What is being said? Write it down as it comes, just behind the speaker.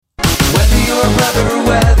brother,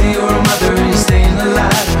 whether you're a mother, you're staying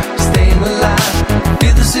alive, staying alive.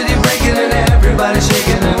 Feel the city breaking and everybody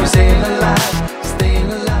shaking, and we're staying alive,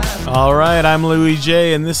 staying alive. All right, I'm Louis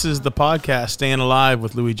J, and this is the podcast, Staying Alive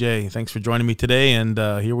with Louis J. Thanks for joining me today, and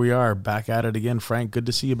here we are, back at it again. Frank, good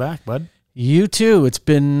to see you back, bud. You too. It's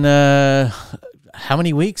been how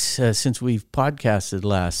many weeks since we've podcasted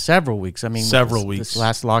last? Several weeks. I mean, several weeks. This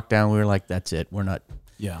last lockdown, we were like, that's it. We're not.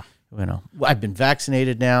 Yeah. You know, I've been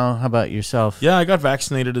vaccinated now. How about yourself? Yeah, I got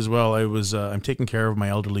vaccinated as well. I'm taking care of my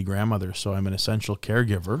elderly grandmother, so I'm an essential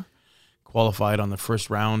caregiver, qualified on the first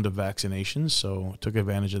round of vaccinations, so took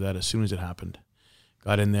advantage of that as soon as it happened.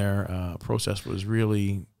 Got in there. Process was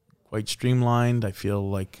really quite streamlined. I feel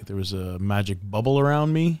like there was a magic bubble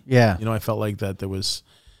around me. Yeah. You know, I felt like that there was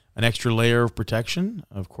an extra layer of protection.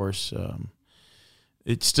 Of course,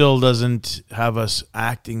 it still doesn't have us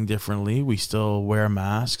acting differently. We still wear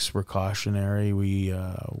masks. We're cautionary. We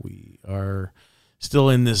are still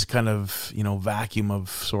in this kind of, vacuum of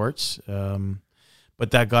sorts. But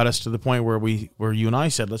that got us to the point where you and I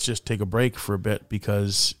said, let's just take a break for a bit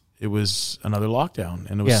because it was another lockdown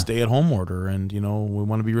and it was stay-at-home order, and we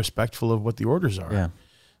want to be respectful of what the orders are. Yeah.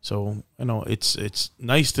 So it's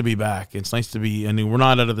nice to be back. It's nice to be. I mean, we're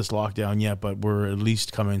not out of this lockdown yet, but we're at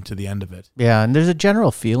least coming to the end of it. Yeah, and there's a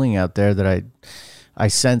general feeling out there that I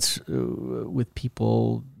sense with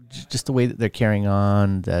people, just the way that they're carrying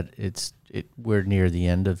on, that we're near the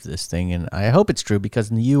end of this thing, and I hope it's true because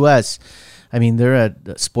in the U.S., I mean, they're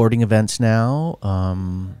at sporting events now.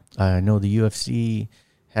 I know the UFC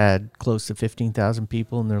had close to 15,000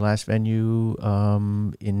 people in their last venue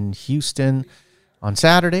in Houston on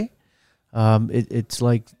Saturday. It's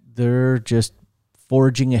like they're just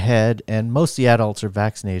forging ahead, and most of the adults are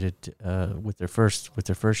vaccinated with their first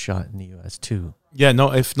shot in the U.S. too. Yeah,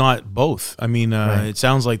 no, if not both. I mean, Right. It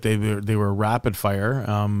sounds like they were rapid fire,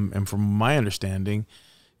 and from my understanding,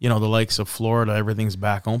 the likes of Florida, everything's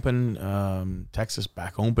back open. Texas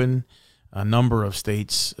back open. A number of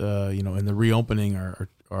states, in the reopening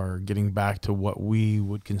are getting back to what we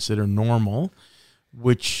would consider normal,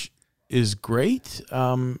 which is great.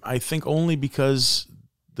 I think only because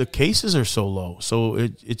the cases are so low. So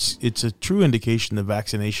it's a true indication that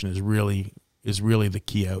vaccination is really the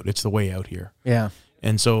key out. It's the way out here. Yeah.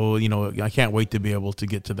 And so, I can't wait to be able to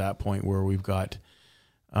get to that point where we've got,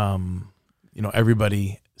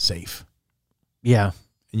 everybody safe. Yeah.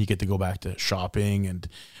 And you get to go back to shopping. And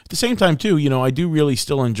at the same time, too, I do really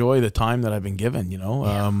still enjoy the time that I've been given,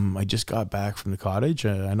 I just got back from the cottage.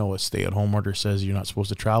 I know a stay-at-home order says you're not supposed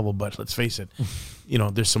to travel, but let's face it,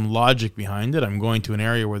 there's some logic behind it. I'm going to an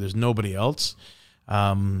area where there's nobody else.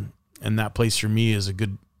 And that place for me is a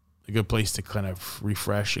good place to kind of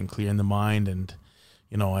refresh and clear in the mind. And,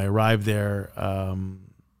 I arrived there.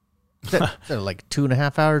 Is that like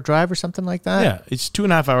 2.5 hour drive or something like that? Yeah, it's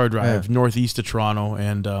 2.5 hour drive northeast of Toronto,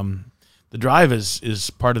 and the drive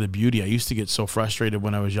is part of the beauty. I used to get so frustrated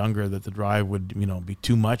when I was younger that the drive would be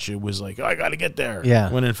too much. It was like, I got to get there. Yeah.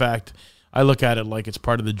 When in fact, I look at it like it's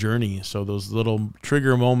part of the journey. So those little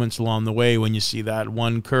trigger moments along the way when you see that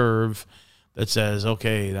one curve that says,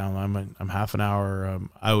 okay, now I'm half an hour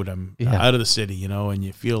out. I'm out of the city, and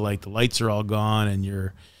you feel like the lights are all gone and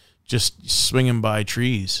you're just swinging by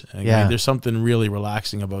trees. I mean, there's something really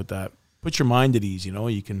relaxing about that. Put your mind at ease,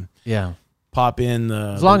 you can pop in.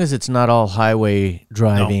 As long as it's not all highway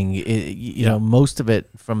driving, most of it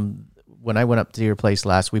from when I went up to your place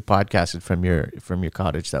last, we podcasted from your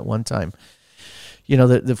cottage that one time.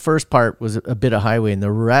 The first part was a bit of highway and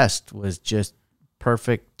the rest was just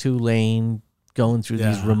perfect 2-lane going through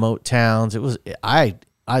these remote towns. It was,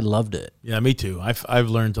 I loved it. Yeah, me too. I've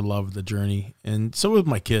learned to love the journey, and so with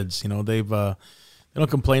my kids. They don't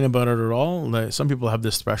complain about it at all. Some people have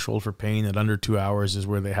this threshold for pain that under 2 hours is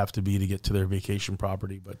where they have to be to get to their vacation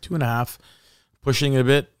property. But 2.5, pushing it a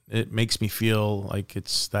bit, it makes me feel like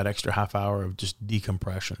it's that extra half hour of just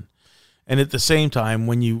decompression. And at the same time,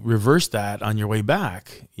 when you reverse that on your way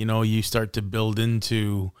back, you start to build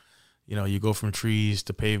into. You go from trees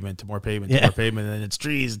to pavement to more pavement to more pavement, and then it's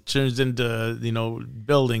trees, it turns into,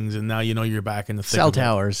 buildings, and now you're back in the thick cell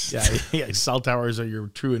towers. Yeah, cell towers are your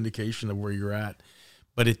true indication of where you're at.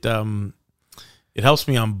 But it helps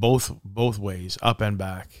me on both ways, up and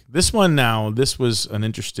back. This was an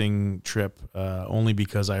interesting trip, only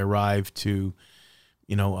because I arrived to,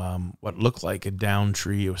 what looked like a down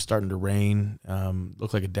tree. It was starting to rain.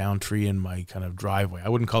 Looked like a down tree in my kind of driveway. I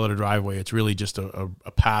wouldn't call it a driveway. It's really just a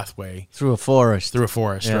pathway through a forest.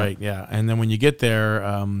 Right? Yeah. And then when you get there,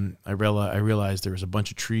 I realized there was a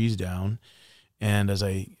bunch of trees down, and as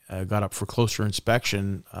I got up for closer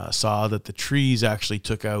inspection, saw that the trees actually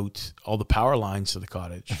took out all the power lines to the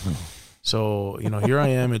cottage. So, here I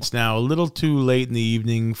am. It's now a little too late in the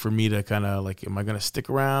evening for me to kind of like, am I going to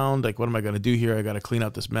stick around? Like, what am I going to do here? I got to clean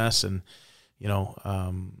out this mess. And,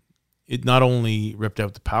 it not only ripped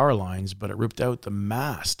out the power lines, but it ripped out the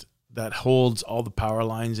mast that holds all the power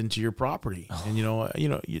lines into your property. Oh. And,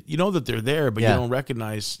 you know that they're there, but you don't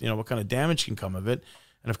recognize, what kind of damage can come of it.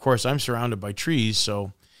 And of course I'm surrounded by trees.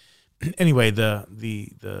 So anyway,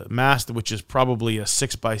 the mast, which is probably a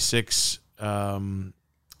 6x6,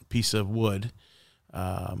 piece of wood,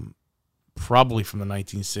 probably from the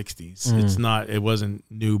 1960s. It wasn't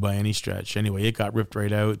new by any stretch. Anyway, it got ripped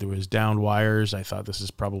right out. There was downed wires. I thought this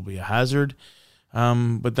is probably a hazard.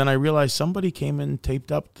 But then I realized somebody came and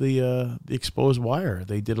taped up the exposed wire.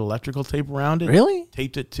 They did electrical tape around it. Really?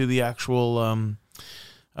 Taped it to the actual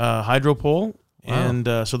hydro pole. Wow.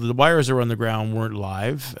 And so the wires that were on the ground weren't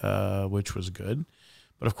live, which was good.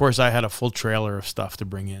 But of course I had a full trailer of stuff to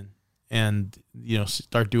bring in. And,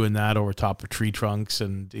 start doing that over top of tree trunks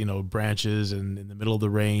and, branches, and in the middle of the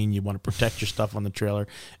rain, you want to protect your stuff on the trailer.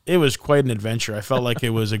 It was quite an adventure. I felt like it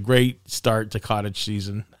was a great start to cottage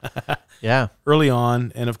season. Yeah. Early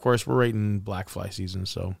on. And of course, we're right in black fly season.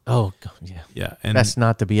 So. Oh, God, yeah. Yeah. And that's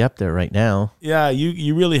not to be up there right now. Yeah.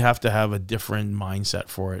 You really have to have a different mindset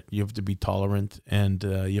for it. You have to be tolerant, and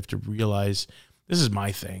you have to realize this is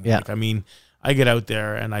my thing. Yeah. Like, I get out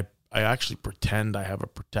there and I actually pretend I have a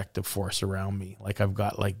protective force around me. Like I've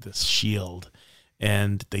got like this shield,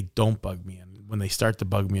 and they don't bug me. And when they start to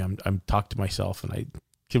bug me, I'm talk to myself, and I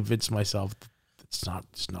convince myself it's not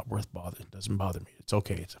worth bothering. It doesn't bother me. It's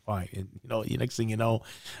okay. It's fine. And next thing you know,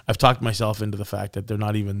 I've talked myself into the fact that they're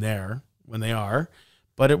not even there when they are,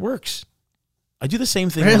 but it works. I do the same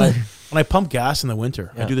thing when I pump gas in the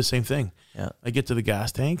winter. Yeah. I do the same thing. Yeah. I get to the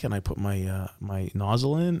gas tank and I put my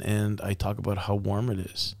nozzle in, and I talk about how warm it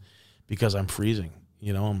is. Because I'm freezing,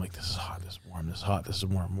 I'm like, this is hot, this is warm, this is hot, this is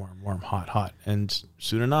warm, hot. And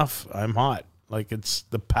soon enough, I'm hot. Like, it's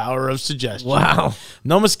the power of suggestion. Wow.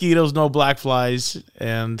 No mosquitoes, no black flies,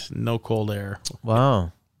 and no cold air.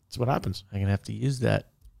 Wow. That's what happens. I'm going to have to use that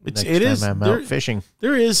It next is. time I'm out fishing.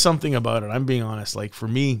 There is something about it. I'm being honest. Like, for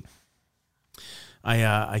me,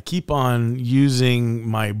 I keep on using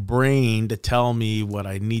my brain to tell me what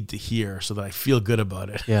I need to hear so that I feel good about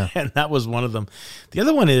it. Yeah. And that was one of them. The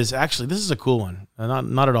other one is actually, this is a cool one.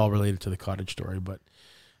 Not at all related to the cottage story, but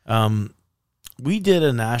we did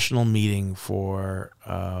a national meeting for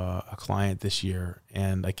a client this year,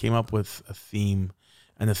 and I came up with a theme,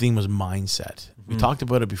 and the theme was mindset. We talked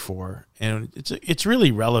about it before, and it's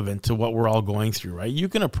really relevant to what we're all going through, right? You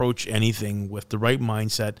can approach anything with the right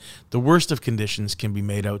mindset. The worst of conditions can be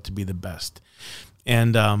made out to be the best.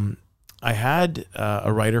 And I had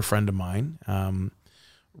a writer friend of mine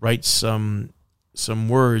write some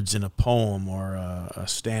words in a poem or a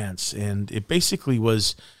stance, and it basically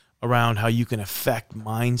was around how you can affect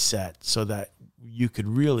mindset so that you could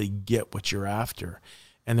really get what you're after.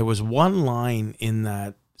 And there was one line in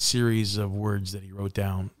that series of words that he wrote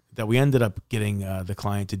down that we ended up getting the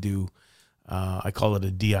client to do. I call it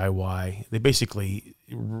a DIY. They basically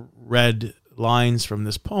read lines from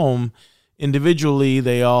this poem. Individually,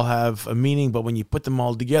 they all have a meaning, but when you put them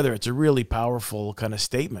all together, it's a really powerful kind of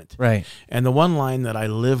statement. Right. And the one line that I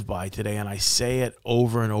live by today, and I say it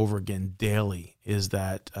over and over again daily, is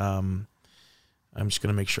that I'm just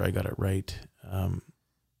going to make sure I got it right.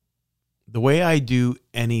 The way I do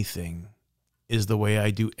anything is the way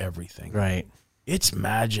I do everything. Right. It's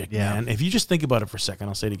magic, man. If you just think about it for a second,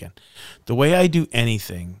 I'll say it again. The way I do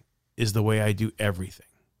anything is the way I do everything.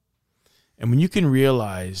 And when you can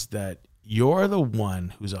realize that you're the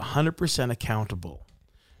one who's 100% accountable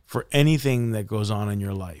for anything that goes on in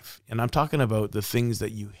your life, and I'm talking about the things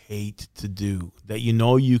that you hate to do, that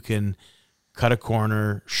you can cut a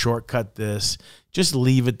corner, shortcut this, just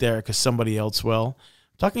leave it there because somebody else will.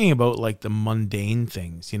 Talking about like the mundane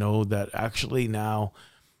things, that actually now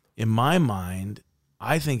in my mind,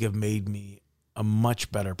 I think have made me a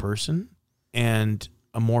much better person and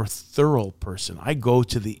a more thorough person. I go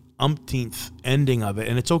to the umpteenth ending of it,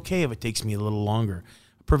 and it's okay if it takes me a little longer.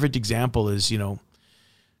 A perfect example is, you're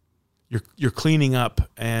cleaning up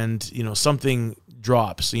and, something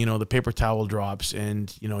drops, the paper towel drops,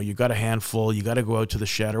 and, you got a handful, you got to go out to the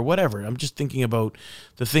shed or whatever. I'm just thinking about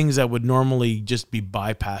the things that would normally just be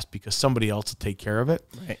bypassed because somebody else will take care of it.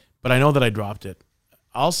 Right. But I know that I dropped it.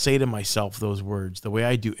 I'll say to myself those words, the way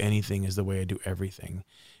I do anything is the way I do everything.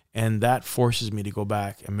 And that forces me to go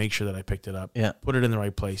back and make sure that I picked it up, put it in the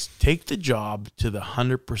right place, take the job to the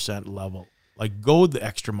 100% level, like go the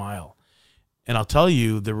extra mile. And I'll tell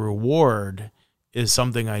you, the reward is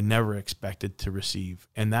something I never expected to receive.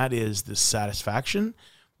 And that is the satisfaction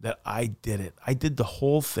that I did it. I did the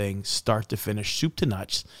whole thing, start to finish, soup to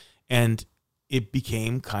nuts. And it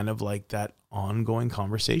became kind of like that ongoing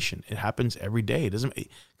conversation. It happens every day. It doesn't,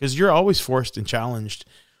 because you're always forced and challenged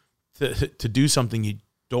to do something you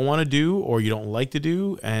don't want to do or you don't like to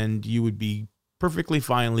do, and you would be perfectly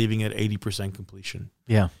fine leaving at 80% completion.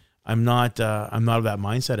 Yeah. I'm not of that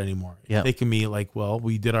mindset anymore. It's Yeah. taken me like, well,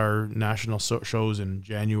 we did our national shows in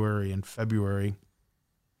January and February.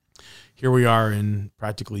 Here we are in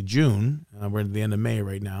practically June. We're at the end of May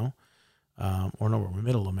right now. Or no, we're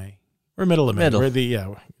middle of May. We're middle of May.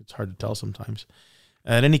 It's hard to tell sometimes.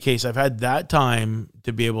 In any case, I've had that time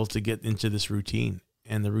to be able to get into this routine,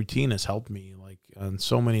 and the routine has helped me like on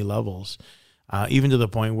so many levels, even to the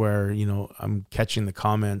point where, I'm catching the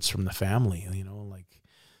comments from the family, like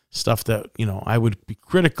stuff that, I would be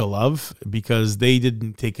critical of because they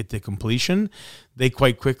didn't take it to completion. They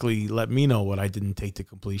quite quickly let me know what I didn't take to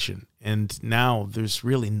completion. And now there's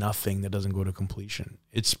really nothing that doesn't go to completion.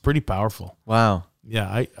 It's pretty powerful. Wow.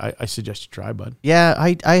 Yeah, I suggest you try, bud. Yeah,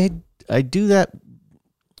 I do that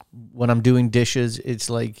when I'm doing dishes. It's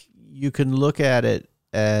like you can look at it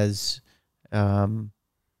as, I'm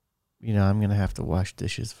going to have to wash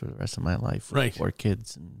dishes for the rest of my life with Right. 4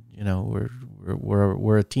 kids, and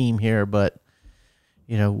we're a team here, but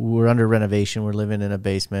we're under renovation. We're living in a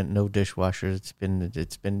basement, no dishwasher. It's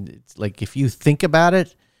like if you think about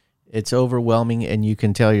it, it's overwhelming, and you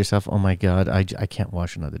can tell yourself, "Oh my God, I can't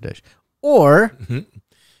wash another dish." Or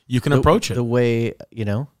You can approach it. the way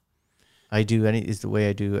I do is the way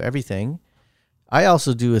I do everything. I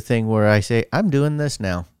also do a thing where I say, "I'm doing this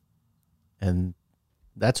now," and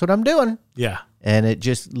that's what I'm doing. Yeah. And it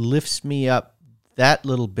just lifts me up that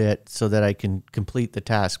little bit so that I can complete the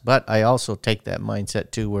task. But I also take that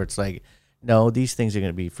mindset too, where it's like, no, these things are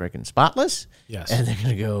going to be freaking spotless. Yes. And they're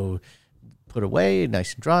going to go put away,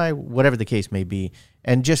 nice and dry, whatever the case may be.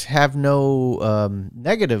 And just have no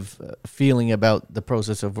negative feeling about the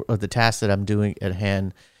process of the task that I'm doing at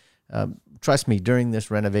hand. Trust me, during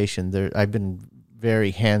this renovation, I've been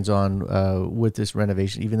very hands-on with this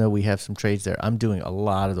renovation. Even though we have some trades there, I'm doing a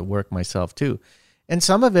lot of the work myself too. And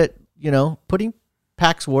some of it, putting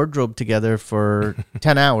Pac's wardrobe together for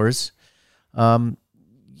 10 hours,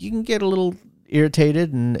 you can get a little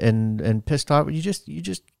irritated and pissed off. You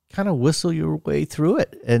just kind of whistle your way through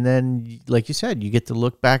it. And then, like you said, you get to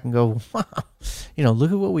look back and go, wow,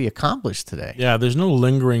 look at what we accomplished today. Yeah, there's no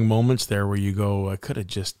lingering moments there where you go, I could have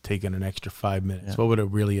just taken an extra 5 minutes. Yeah. What would it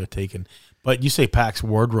really have taken? But you say Pac's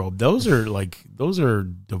wardrobe. Those are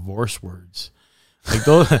divorce words. Like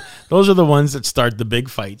those are the ones that start the big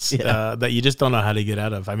fights that you just don't know how to get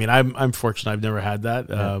out of. I mean, I'm fortunate. I've never had that.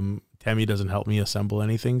 Yeah. Tammy doesn't help me assemble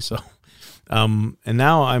anything. So, and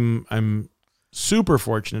now I'm super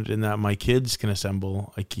fortunate in that my kids can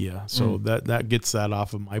assemble IKEA. So that gets that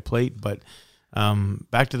off of my plate. But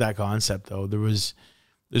back to that concept though, there's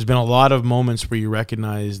been a lot of moments where you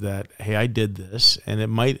recognize that, hey, I did this, and it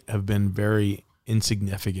might have been very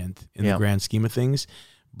insignificant in the grand scheme of things,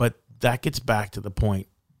 but that gets back to the point.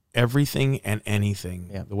 Everything and anything.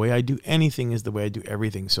 Yeah. The way I do anything is the way I do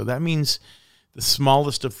everything. So that means the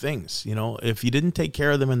smallest of things. If you didn't take care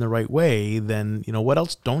of them in the right way, then, what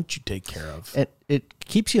else don't you take care of? It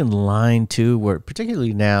keeps you in line too, where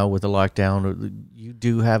particularly now with the lockdown, you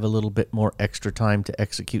do have a little bit more extra time to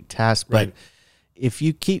execute tasks. But Right. if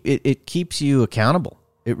you keep it keeps you accountable.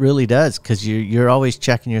 It really does, because you're always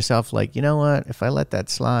checking yourself like, you know what, if I let that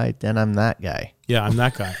slide, then I'm that guy. Yeah, I'm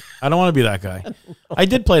that guy. I don't want to be that guy. I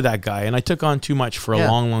did play that guy, and I took on too much for a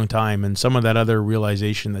long, long time. And some of that other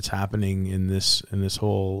realization that's happening in this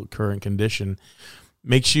whole current condition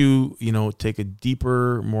makes you, take a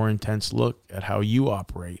deeper, more intense look at how you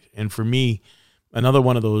operate. And for me, another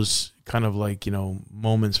one of those kind of like,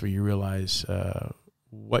 moments where you realize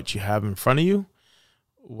what you have in front of you,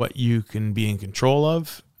 what you can be in control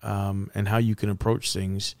of, and how you can approach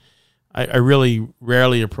things. I really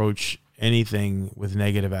rarely approach anything with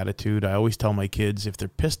negative attitude. I always tell my kids, if they're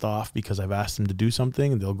pissed off because I've asked them to do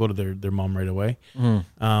something, they'll go to their mom right away.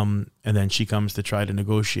 And then she comes to try to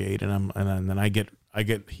negotiate, and then I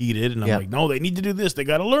get heated, and I'm like, no, they need to do this. They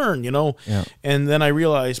got to learn, Yeah. And then I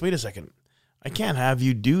realize, wait a second, I can't have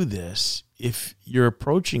you do this if you're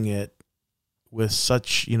approaching it with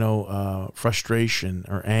such, frustration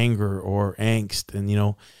or anger or angst. And,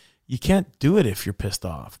 you can't do it if you're pissed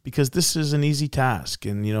off, because this is an easy task.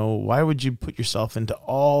 And, why would you put yourself into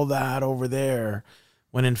all that over there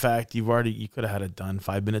when in fact you could have had it done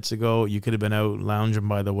 5 minutes ago. You could have been out lounging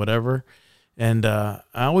by the whatever. And I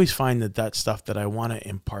always find that stuff that I want to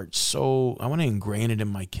impart, I want to ingrain it in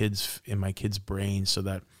my kids' brains, so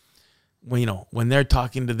that when they're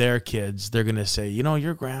talking to their kids, they're going to say,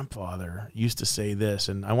 your grandfather used to say this.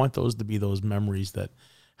 And I want those to be those memories that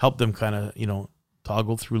help them kind of,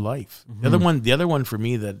 toggle through life. Mm-hmm. The other one for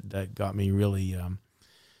me that got me really,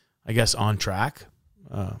 I guess, on track.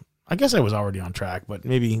 I guess I was already on track, but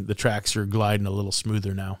maybe the tracks are gliding a little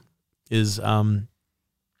smoother now, is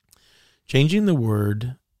changing the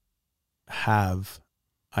word have,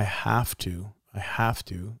 I have to,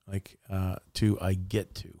 like, to I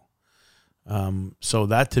get to. So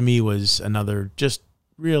that to me was another just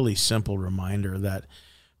really simple reminder that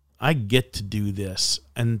I get to do this.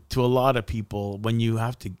 And to a lot of people, when you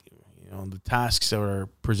have to, the tasks that are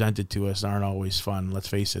presented to us aren't always fun. Let's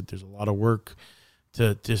face it, there's a lot of work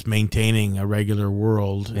to just maintaining a regular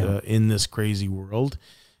world in this crazy world.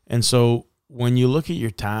 And so when you look at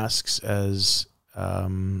your tasks as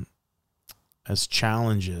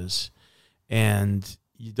challenges and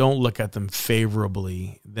you don't look at them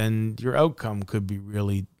favorably, then your outcome could be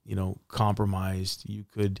really, compromised. You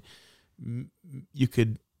could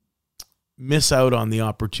miss out on the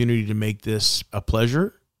opportunity to make this a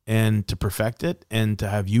pleasure and to perfect it and to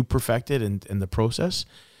have you perfect it in the process.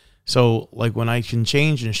 So like when I can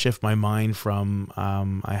change and shift my mind from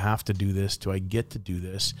I have to do this to I get to do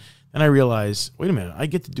this, then I realize, wait a minute, I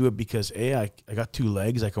get to do it because I got 2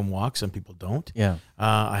 legs, I can walk, some people don't. Yeah.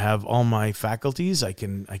 I have all my faculties, I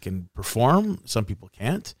can perform, some people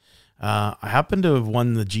can't. I happen to have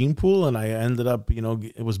won the gene pool, and I ended up,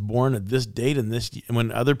 it was born at this date and this,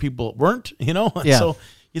 when other people weren't, Yeah. So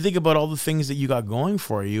you think about all the things that you got going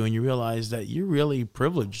for you, and you realize that you're really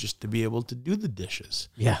privileged just to be able to do the dishes.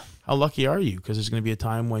 Yeah. How lucky are you? Because there's going to be a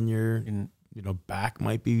time when your back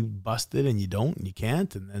might be busted and you don't and you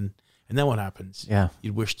can't, and then what happens? Yeah.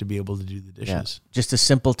 You'd wish to be able to do the dishes. Yeah. Just a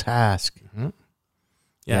simple task. Mm-hmm.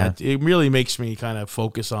 Yeah. It really makes me kind of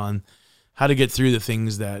focus on how to get through the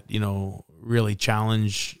things that, really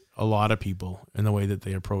challenge a lot of people in the way that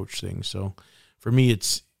they approach things. So for me,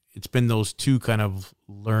 it's been those 2 kind of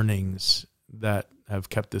learnings that have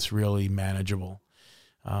kept this really manageable.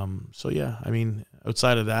 So yeah, I mean,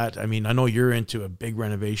 outside of that, I mean, I know you're into a big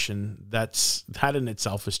renovation. That in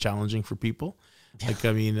itself is challenging for people. Like,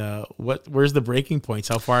 I mean, where's the breaking points?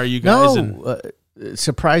 How far are you guys?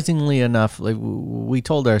 Surprisingly enough, like we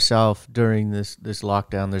told ourselves during this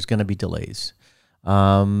lockdown, there's going to be delays.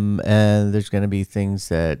 And there's going to be things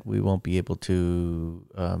that we won't be able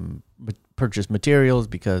to purchase materials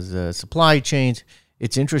because supply chains.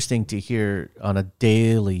 It's interesting to hear on a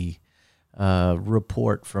daily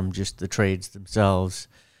report from just the trades themselves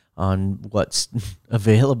on what's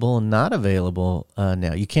available and not available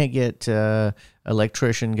now. You can't get,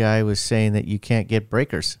 electrician guy was saying that you can't get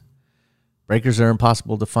breakers. Breakers are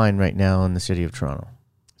impossible to find right now in the city of Toronto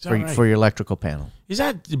for your electrical panel. Is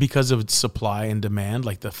that because of supply and demand?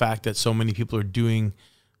 Like the fact that so many people are doing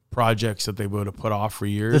projects that they would have put off for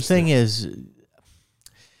years? The thing is,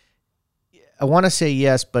 I want to say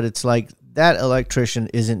yes, but it's like that electrician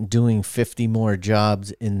isn't doing 50 more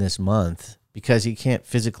jobs in this month because he can't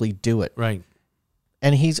physically do it. Right.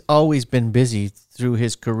 And he's always been busy through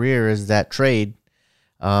his career as that trade.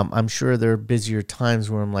 I'm sure there are busier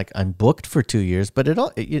times where I'm like, I'm booked for 2 years, but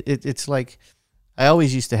it's like, I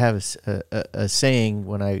always used to have a saying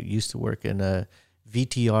when I used to work in a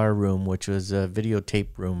VTR room, which was a videotape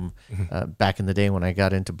room back in the day when I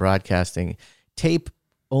got into broadcasting. Tape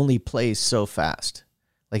only plays so fast.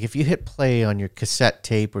 Like if you hit play on your cassette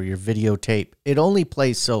tape or your videotape, it only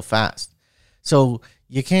plays so fast. So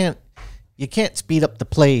you can't speed up the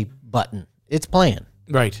play button. It's playing.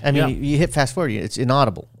 Right. I mean, you hit fast forward, it's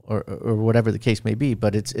inaudible or whatever the case may be,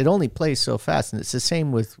 but it only plays so fast. And it's the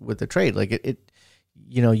same with the trade. Like it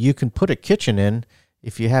you can put a kitchen in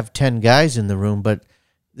if you have 10 guys in the room, but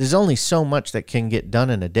there's only so much that can get done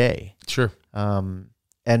in a day. Sure.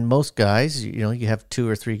 And most guys, you have 2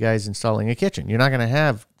 or 3 guys installing a kitchen. You're not going to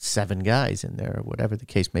have 7 guys in there or whatever the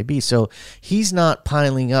case may be. So he's not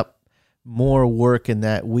piling up more work in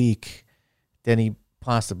that week than he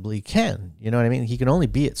possibly can. You know what I mean? He can only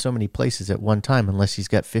be at so many places at one time unless he's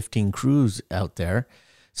got 15 crews out there.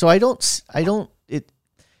 So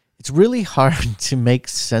it's really hard to make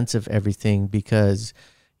sense of everything because,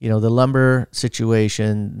 the lumber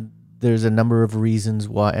situation, there's a number of reasons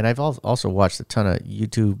why. And I've also watched a ton of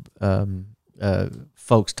YouTube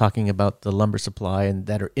folks talking about the lumber supply and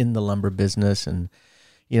that are in the lumber business and,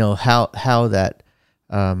 how that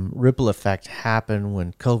ripple effect happened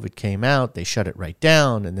when COVID came out. They shut it right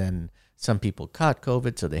down, and then some people caught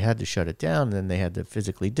COVID, so they had to shut it down, and then they had to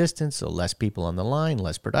physically distance, so less people on the line,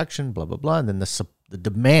 less production, blah, blah, blah. And then the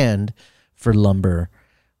demand for lumber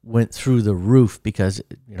went through the roof because,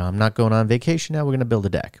 I'm not going on vacation now. We're going to build a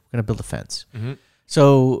deck. We're going to build a fence. Mm-hmm.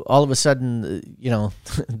 So all of a sudden,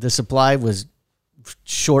 the supply was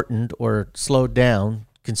shortened or slowed down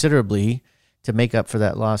considerably to make up for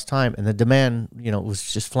that lost time. And the demand,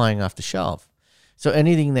 was just flying off the shelf. So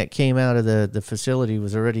anything that came out of the facility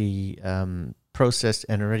was already processed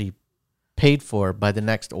and already paid for by the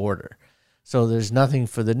next order. So there's nothing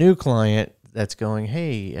for the new client that's going,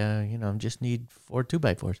 hey, I just need 4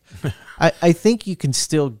 2x4s. I think you can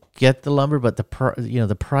still get the lumber, but the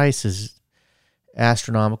price is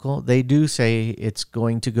astronomical. They do say it's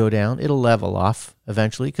going to go down. It'll level off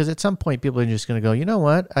eventually because at some point people are just going to go, you know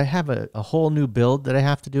what? I have a whole new build that I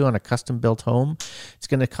have to do on a custom built home. It's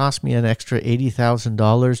going to cost me an extra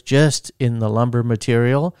 $80,000 just in the lumber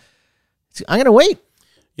material. I'm going to wait.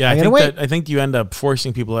 Yeah, I think you end up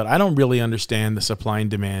forcing people out. I don't really understand the supply and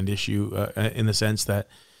demand issue in the sense that,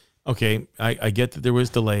 okay, I get that there was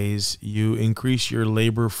delays. You increase your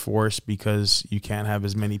labor force because you can't have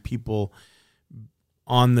as many people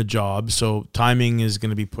on the job, so timing is going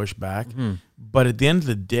to be pushed back. Mm-hmm. But at the end of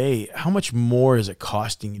the day, how much more is it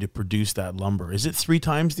costing you to produce that lumber? Is it 3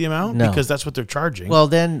 times the amount? No. Because that's what they're charging. Well,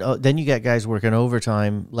 then you got guys working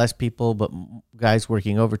overtime, less people, but guys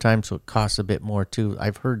working overtime, so it costs a bit more too.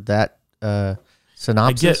 I've heard that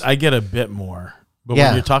synopsis. I get a bit more, but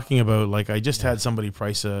when you're talking about, like, I just had somebody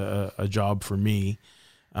price a job for me.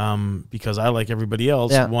 Because I, like everybody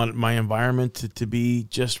else, want my environment to be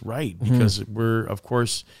just right because we're, of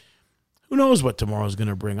course, who knows what tomorrow's going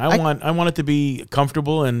to bring. I want it to be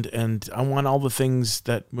comfortable and I want all the things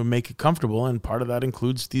that would make it comfortable. And part of that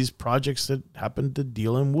includes these projects that happen to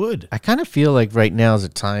deal in wood. I kind of feel like right now is a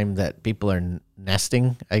time that people are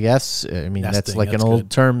nesting, I guess. I mean, that's an old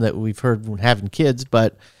term that we've heard when having kids,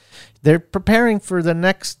 but they're preparing for the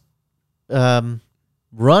next run.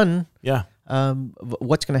 Yeah.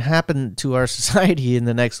 What's going to happen to our society in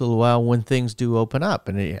the next little while when things do open up.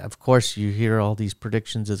 And of course, you hear all these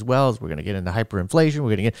predictions as well as we're going to get into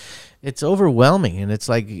hyperinflation. It's overwhelming. And it's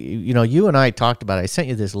like, you and I talked about it. I sent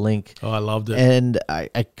you this link. Oh, I loved it. And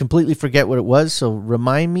I completely forget what it was. So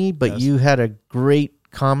remind me, but you had a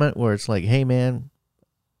great comment where it's like, hey man,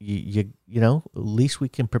 you at least we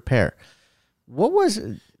can prepare. What was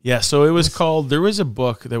it? Yeah, so it was called, there was a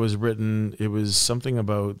book that was written, it was something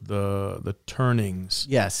about the turnings.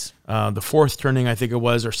 Yes. The 4th turning, I think it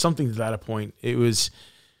was, or something to that point. It was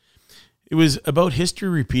about history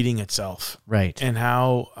repeating itself. Right. And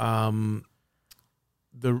how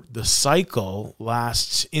the cycle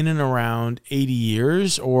lasts in and around 80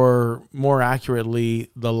 years, or more accurately,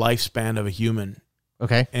 the lifespan of a human.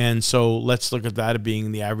 Okay. And so let's look at that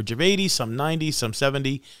being the average of 80, some 90, some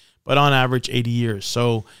 70, but on average 80 years.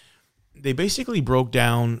 So they basically broke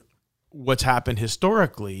down what's happened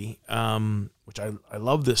historically, which I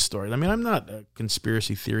love this story. I mean, I'm not a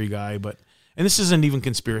conspiracy theory guy, and this isn't even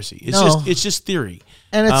conspiracy. It's just theory.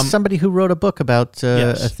 And it's somebody who wrote a book about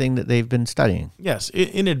a thing that they've been studying. Yes,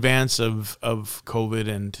 in advance of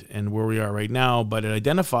COVID and where we are right now, but it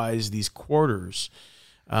identifies these quarters.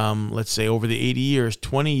 Let's say over the 80 years,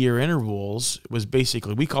 20-year intervals was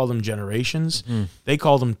basically, we call them generations. They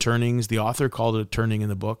call them turnings. The author called it a turning in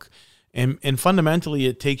the book. And fundamentally,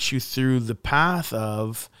 it takes you through the path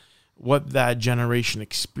of what that generation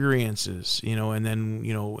experiences, and then,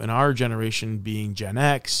 in our generation being Gen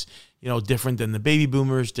X, different than the baby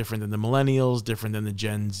boomers, different than the millennials, different than the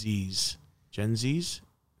Gen Zs. Gen Zs? Is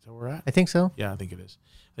that where we're at? I think so. Yeah, I think it is.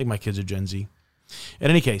 I think my kids are Gen Z. In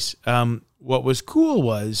any case, what was cool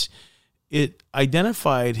was it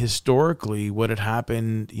identified historically what had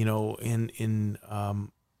happened, in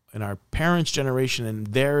our parents' generation and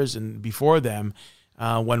theirs and before them,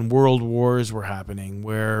 when world wars were happening,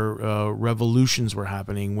 where revolutions were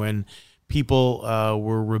happening, when people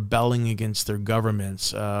were rebelling against their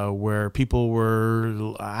governments, where people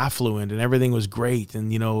were affluent and everything was great,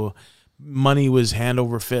 and money was hand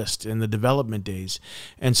over fist in the development days.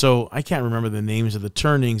 And so I can't remember the names of the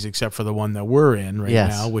turnings except for the one that we're in right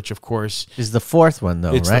now, which of course is the 4th one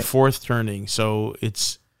though, it's right? The 4th turning. So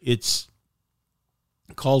it's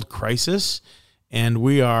called Crisis. And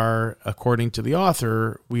we are, according to the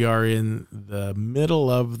author, we are in the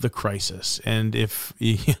middle of the crisis. And if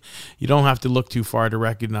you don't have to look too far to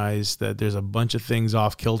recognize that there's a bunch of things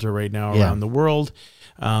off kilter right now around the world.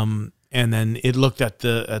 And then it looked at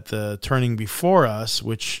the turning before us,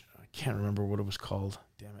 which I can't remember what it was called.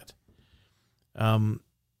 Damn it.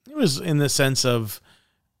 It was in the sense of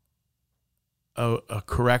a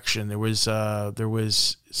correction. There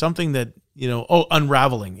was something that,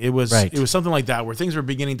 unraveling. It was something like that, where things were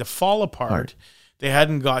beginning to fall apart. They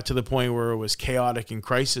hadn't got to the point where it was chaotic in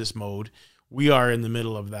crisis mode, we are in the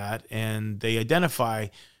middle of that, and they identify,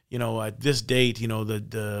 at this date,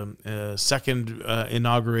 the second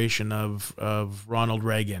inauguration of Ronald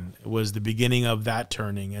Reagan was the beginning of that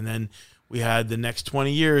turning, and then we had the next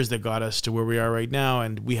 20 years that got us to where we are right now,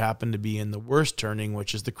 and we happen to be in the worst turning,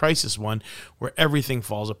 which is the crisis one, where everything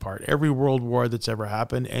falls apart. Every world war that's ever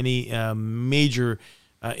happened, any major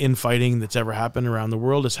infighting that's ever happened around the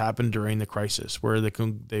world has happened during the crisis, where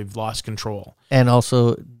they've lost control. And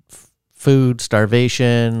also food,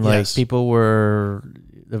 starvation, like Yes.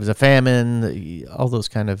 there was a famine, all those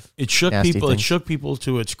kind of It shook nasty people. things. It shook people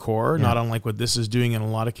to its core, not unlike what this is doing in a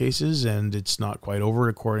lot of cases, and it's not quite over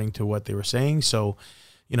according to what they were saying. So,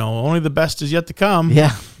 only the best is yet to come.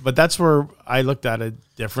 Yeah. But that's where I looked at it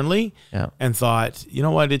differently Yeah. and thought, you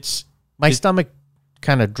know what, My stomach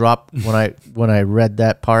kind of dropped when I read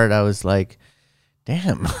that part. I was like,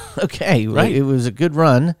 damn, okay, Right. It was a good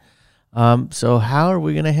run. So how are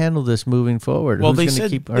we going to handle this moving forward? Well, Who's they gonna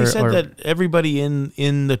said keep they said our- that everybody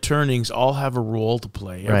in the turnings all have a role to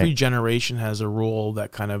play. Every Right. generation has a role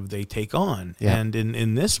that kind of they take on. Yeah. And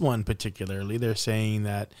in this one particularly, they're saying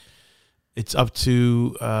that it's up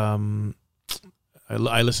to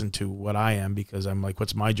I listen to what I am because I'm like,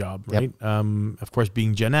 what's my job, right? Of course,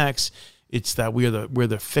 being Gen X, it's that we're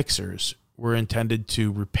the fixers. We're intended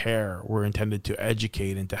to repair. We're intended to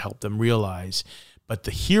educate and to help them realize. But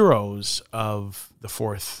the heroes of the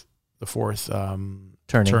fourth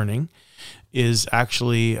turning is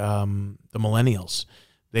actually the millennials.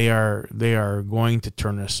 They are going to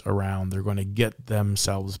turn us around. They're going to get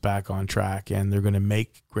themselves back on track, and they're going to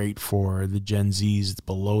make great for the Gen Zs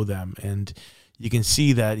below them. And you can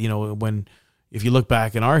see that, if you look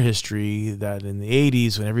back in our history, that in the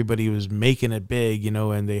 80s when everybody was making it big,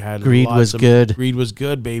 and they had Greed was good. Greed was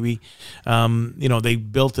good, baby. They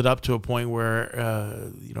built it up to a point where,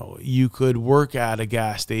 you could work at a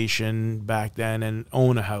gas station back then and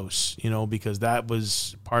own a house, because that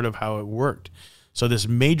was part of how it worked. So this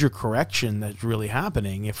major correction that's really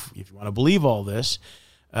happening, if you want to believe all this,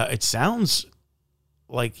 it sounds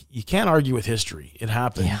like you can't argue with history. It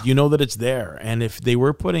happened. Yeah. You know that it's there. And if they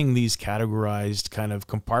were putting these categorized kind of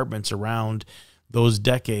compartments around those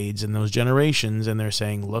decades and those generations, and they're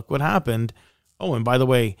saying, look what happened. Oh, and by the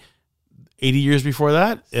way, 80 years before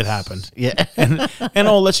that, it happened. Yeah. And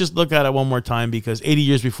let's just look at it one more time, because 80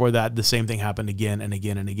 years before that, the same thing happened again and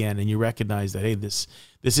again and again. And you recognize that, hey, this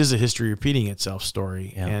is a history repeating itself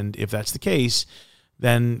story. Yeah. And if that's the case,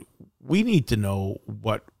 then we need to know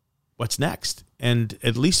what's next. And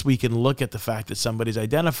at least we can look at the fact that somebody's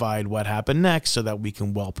identified what happened next so that we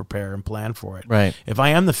can well prepare and plan for it. Right. If I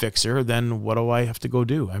am the fixer, then what do I have to go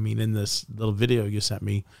do? I mean, in this little video you sent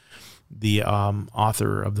me, the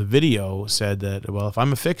author of the video said that, well, if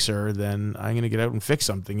I'm a fixer, then I'm going to get out and fix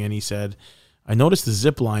something. And he said, I noticed the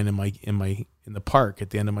zip line in the park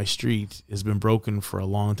at the end of my street has been broken for a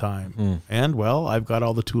long time. And well, I've got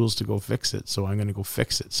all the tools to go fix it. So I'm going to go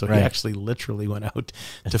fix it. So Right. he actually literally went out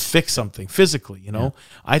to fix something physically,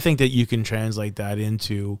 I think that you can translate that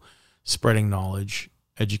into spreading knowledge,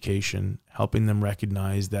 education, helping them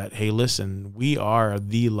recognize that, hey, listen, we are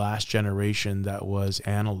the last generation that was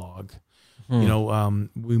analog.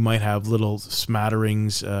 We might have little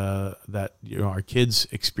smatterings that our kids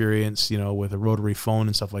experience, with a rotary phone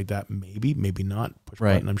and stuff like that. Maybe not. Push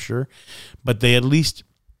Right. button, I'm sure, but they at least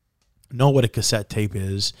know what a cassette tape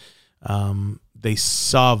is. They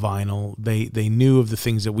saw vinyl. They knew of the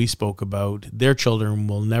things that we spoke about. Their children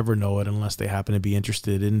will never know it unless they happen to be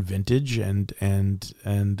interested in vintage and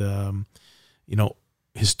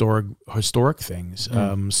historic things.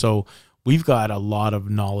 So we've got a lot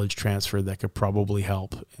of knowledge transfer that could probably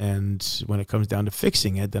help. And when it comes down to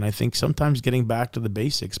fixing it, then I think sometimes getting back to the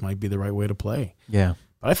basics might be the right way to play. Yeah.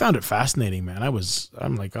 But I found it fascinating, man.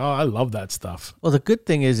 I'm like, oh, I love that stuff. Well, the good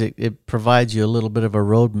thing is it provides you a little bit of a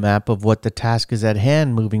roadmap of what the task is at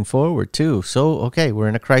hand moving forward, too. So, okay, we're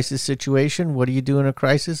in a crisis situation. What do you do in a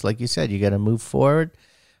crisis? Like you said, you got to move forward,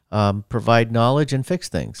 provide knowledge, and fix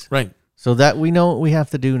things. Right. So that we know what we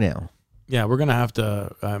have to do now. Yeah, we're going to have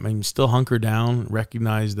to, still hunker down,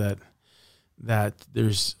 recognize that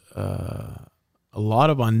there's a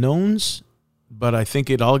lot of unknowns, but I think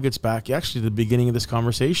it all gets back actually to the beginning of this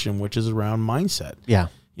conversation, which is around mindset. Yeah.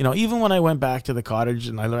 Even when I went back to the cottage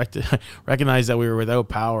and I recognized that we were without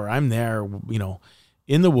power, I'm there,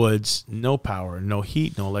 in the woods, no power, no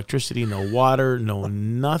heat, no electricity, no water, no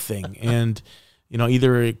nothing. And,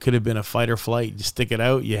 either it could have been a fight or flight. You stick it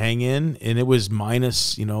out, you hang in, and it was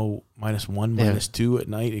 -1, -2 at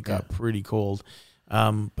night. It got pretty cold.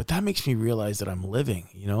 But that makes me realize that I'm living,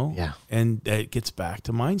 Yeah. and it gets back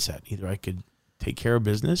to mindset. Either I could take care of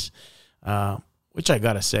business, which I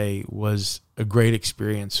got to say was a great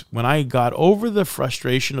experience. When I got over the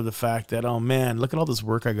frustration of the fact that, oh man, look at all this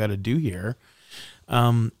work I got to do here.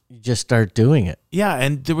 You just start doing it. Yeah,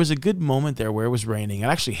 and there was a good moment there where it was raining. It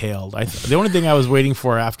actually hailed. The only thing I was waiting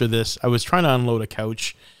for after this, I was trying to unload a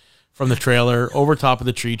couch from the trailer over top of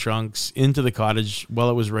the tree trunks into the cottage while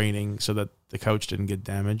it was raining so that the couch didn't get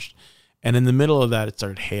damaged. And in the middle of that, it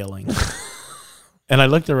started hailing. And I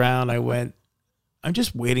looked around, I went, I'm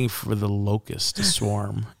just waiting for the locusts to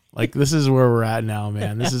swarm. Like, this is where we're at now,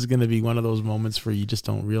 man. This is going to be one of those moments where you just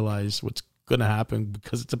don't realize what's going to happen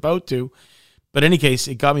because it's about to. But in any case,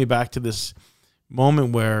 it got me back to this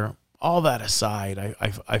moment where, all that aside,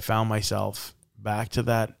 I found myself back to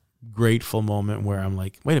that grateful moment where I'm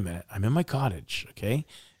like, wait a minute, I'm in my cottage, okay?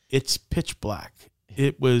 It's pitch black.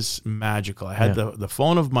 It was magical. I had the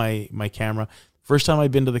phone of my camera. First time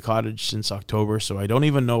I've been to the cottage since October, so I don't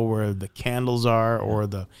even know where the candles are or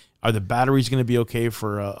are the batteries going to be okay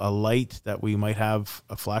for a light that we might have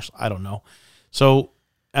a flash. I don't know. So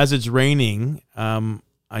as it's raining,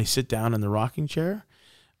 I sit down in the rocking chair.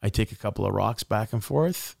 I take a couple of rocks back and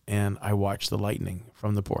forth, and I watch the lightning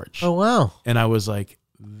from the porch. Oh, wow. And I was like,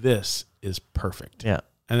 this is perfect. Yeah.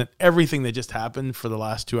 And then everything that just happened for the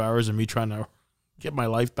last 2 hours of me trying to get my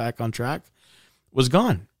life back on track was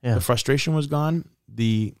gone. Yeah. The frustration was gone.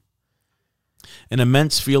 An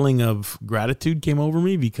immense feeling of gratitude came over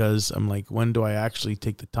me because I'm like, when do I actually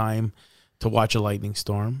take the time to watch a lightning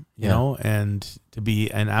storm, you know, and to be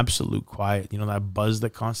an absolute quiet, you know, that buzz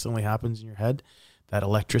that constantly happens in your head, that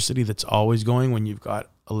electricity that's always going when you've got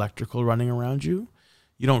electrical running around you.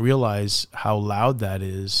 You don't realize how loud that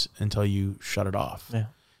is until you shut it off. Yeah.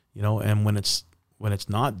 You know, and when it's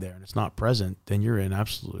not there and it's not present, then you're in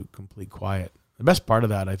absolute complete quiet. The best part of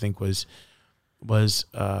that, I think, was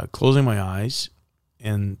closing my eyes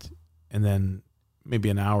and then maybe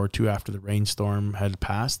an hour or two after the rainstorm had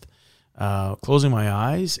passed, closing my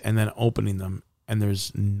eyes and then opening them, and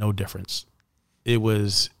there's no difference. It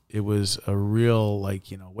was a real,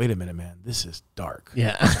 like, you know, wait a minute, man, this is dark.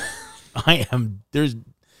 Yeah.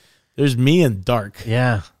 There's me in dark.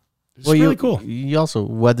 Yeah. It's really cool. You also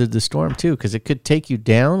weathered the storm too, because it could take you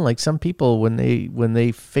down. Like some people, when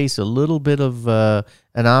they face a little bit of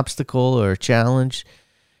an obstacle or a challenge,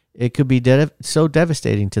 it could be so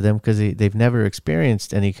devastating to them because they've never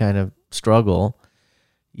experienced any kind of struggle.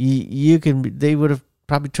 They would have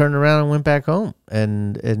probably turned around and went back home,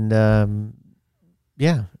 and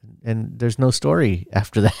there's no story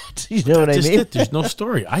after that. You know what I mean? There's no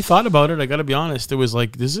story. I thought about it. I got to be honest. It was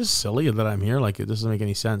like, this is silly that I'm here. Like, it doesn't make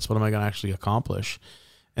any sense. What am I going to actually accomplish?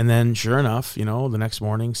 And then sure enough, you know, the next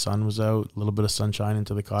morning, sun was out, a little bit of sunshine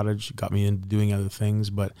into the cottage, got me into doing other things.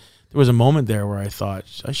 But there was a moment there where I thought,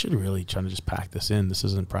 I should really try to just pack this in. This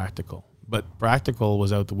isn't practical. But practical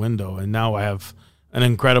was out the window. And now I have an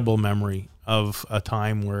incredible memory of a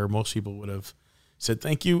time where most people would have said,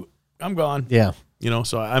 thank you, I'm gone. Yeah. You know,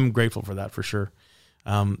 so I'm grateful for that for sure.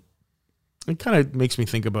 It kind of makes me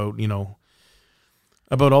think about, you know,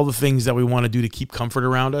 about all the things that we want to do to keep comfort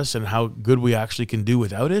around us and how good we actually can do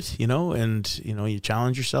without it, you know, and, you know, you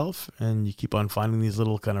challenge yourself and you keep on finding these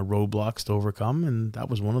little kind of roadblocks to overcome. And that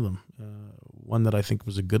was one of them, one that I think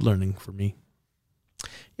was a good learning for me.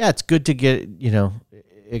 Yeah, it's good to get, you know,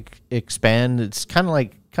 expand. It's kind of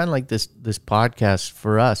like this podcast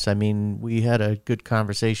for us. I mean, we had a good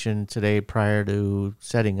conversation today prior to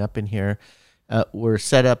setting up in here. We're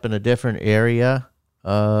set up in a different area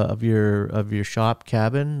of your shop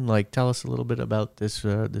cabin. Like, tell us a little bit about this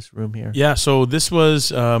room here. Yeah, so this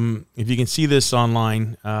was, if you can see this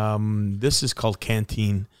online, this is called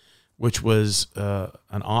Canteen, which was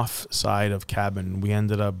an off side of cabin. We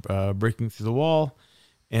ended up breaking through the wall,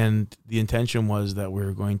 and the intention was that we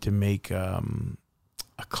were going to make a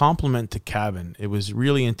complement to cabin. It was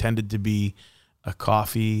really intended to be a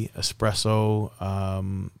coffee, espresso,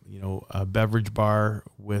 you know, a beverage bar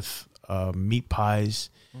with meat pies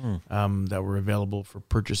that were available for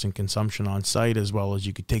purchase and consumption on site, as well as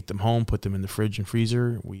you could take them home, put them in the fridge and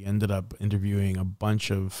freezer. We ended up interviewing a bunch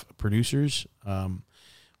of producers.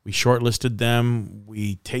 We shortlisted them.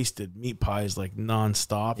 We tasted meat pies like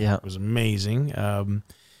nonstop. Yeah. It was amazing.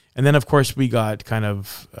 And then, of course, we got kind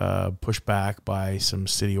of pushed back by some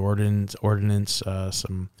city ordinance,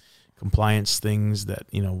 some compliance things that,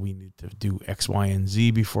 you know, we need to do X, Y, and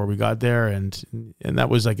Z before we got there. And that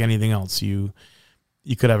was like anything else. You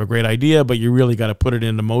could have a great idea, but you really got to put it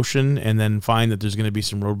into motion and then find that there's going to be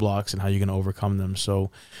some roadblocks and how you're going to overcome them.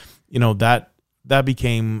 So, you know, that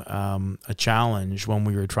became a challenge when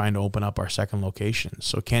we were trying to open up our second location.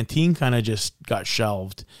 So Canteen kind of just got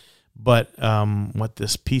shelved. But what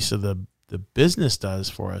this piece of the the business does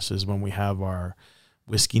for us is when we have our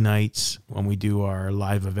whiskey nights, when we do our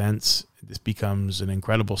live events, this becomes an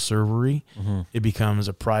incredible servery. It becomes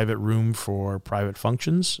a private room for private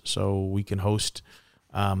functions. So we can host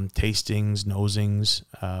tastings, nosings,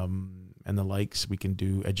 and the likes. We can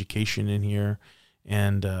do education in here.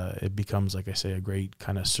 And it becomes, like I say, a great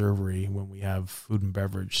kind of servery when we have food and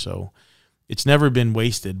beverage. So it's never been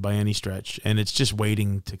wasted by any stretch, and it's just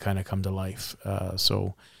waiting to kind of come to life.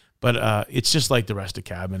 But it's just like the rest of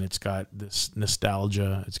Cabin. It's got this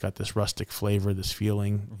nostalgia. It's got this rustic flavor, this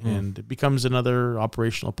feeling, and it becomes another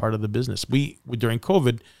operational part of the business. We during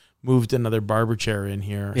COVID, moved another barber chair in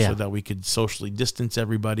here so that we could socially distance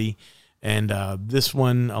everybody. And this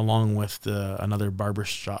one, along with another barber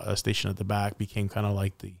station at the back, became kind of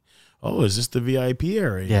like is this the VIP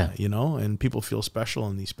area? Yeah. You know, and people feel special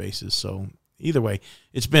in these spaces. So either way,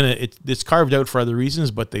 it's carved out for other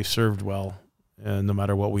reasons, but they've served well, no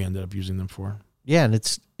matter what we ended up using them for. Yeah, and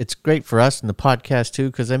it's great for us in the podcast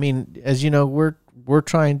too, because I mean, as you know, we're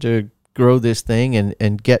trying to grow this thing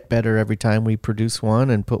and get better every time we produce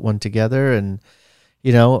one and put one together. And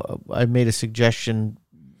you know, I made a suggestion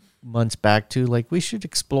months back too, like we should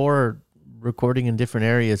explore recording in different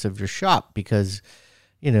areas of your shop, because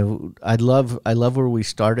you know, I love where we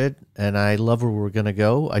started, and I love where we're going to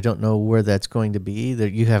go. I don't know where that's going to be.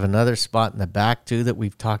 That you have another spot in the back too that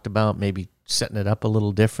we've talked about, maybe setting it up a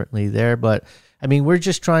little differently there. But I mean, we're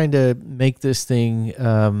just trying to make this thing,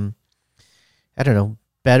 I don't know,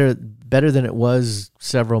 better than it was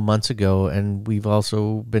several months ago. And we've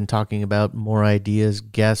also been talking about more ideas,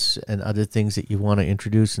 guests, and other things that you want to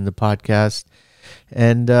introduce in the podcast.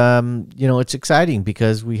 And, you know, it's exciting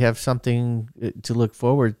because we have something to look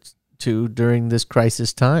forward to during this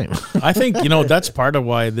crisis time. I think, you know, that's part of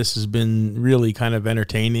why this has been really kind of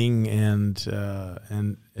entertaining and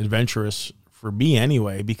adventurous for me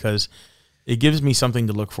anyway, because it gives me something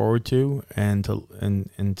to look forward to and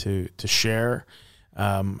to share.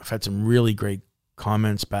 I've had some really great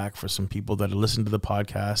comments back for some people that have listened to the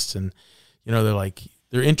podcast, and, you know,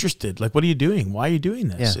 they're interested. Like, what are you doing? Why are you doing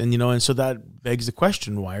this? Yeah. And, you know, and so that begs the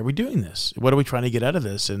question, why are we doing this? What are we trying to get out of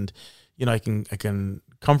this? And, you know, I can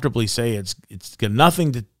comfortably say it's got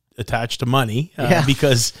nothing to attach to money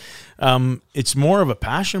because it's more of a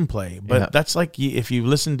passion play. But that's like, if you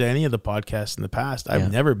listen to any of the podcasts in the past,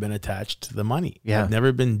 I've never been attached to the money. Yeah. I've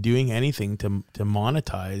never been doing anything to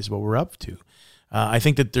monetize what we're up to. I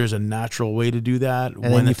think that there's a natural way to do that. And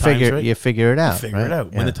then you figure it out. Figure it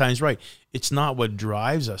out when the time's right. It's not what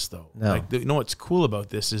drives us, though. No. Like, you know what's cool about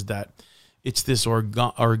this is that it's this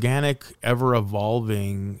organic,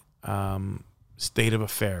 ever-evolving state of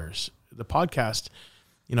affairs. The podcast,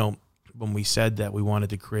 you know, when we said that we wanted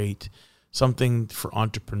to create something for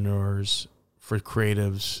entrepreneurs, for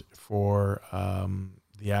creatives, for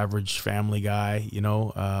the average family guy, you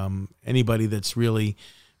know, anybody that's really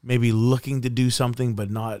maybe looking to do something but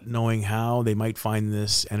not knowing how, they might find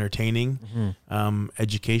this entertaining,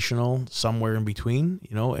 educational, somewhere in between,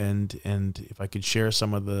 you know, and if I could share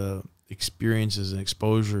some of the experiences and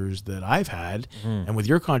exposures that I've had, and with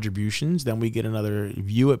your contributions, then we get another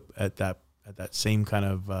view at that same kind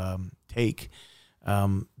of take.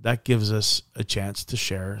 That gives us a chance to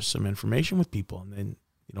share some information with people. And then,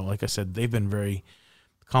 you know, like I said, they've been very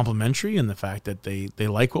complimentary in the fact that they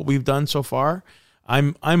like what we've done so far.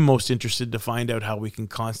 I'm most interested to find out how we can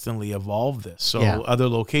constantly evolve this. So other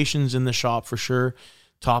locations in the shop for sure.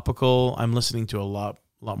 Topical, I'm listening to a lot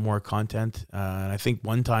more content. And I think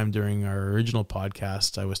one time during our original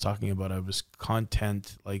podcast, I was talking about, I was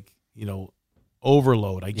content, like, you know,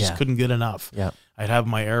 overload. I just couldn't get enough. Yeah. I'd have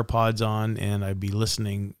my AirPods on and I'd be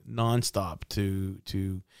listening nonstop to,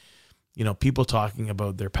 you know, people talking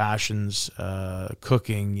about their passions,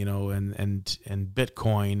 cooking, you know, and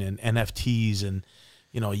Bitcoin and NFTs. And,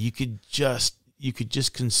 you know, you could just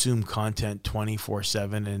consume content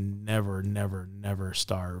 24/7 and never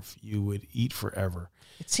starve. You would eat forever.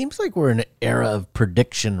 It seems like we're in an era of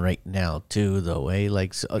prediction right now too, though, eh?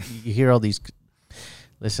 Like, so you hear all these.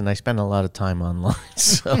 Listen, I spend a lot of time online,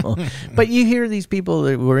 so but you hear these people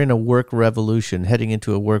that we're in a work revolution, heading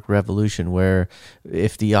into a work revolution, where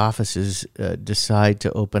if the offices decide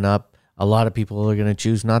to open up, a lot of people are going to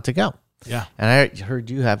choose not to go. Yeah. And I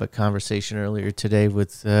heard you have a conversation earlier today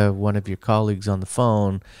with one of your colleagues on the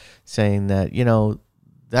phone saying that, you know,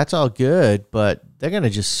 that's all good, but they're going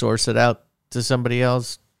to just source it out to somebody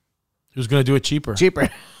else who's going to do it cheaper.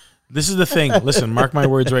 This is the thing. Listen, mark my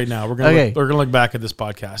words right now. We're gonna look back at this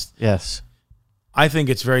podcast. Yes. I think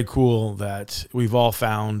it's very cool that we've all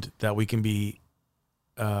found that we can be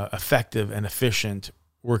effective and efficient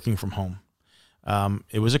working from home.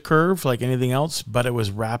 It was a curve like anything else, but it was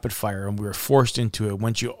rapid fire, and we were forced into it.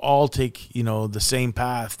 Once you all take, the same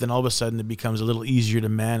path, then all of a sudden it becomes a little easier to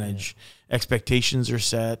manage. Yeah. Expectations are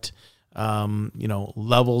set,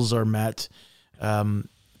 levels are met.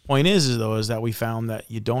 Point is that we found that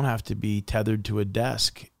you don't have to be tethered to a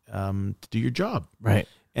desk to do your job. Right.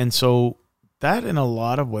 And so that in a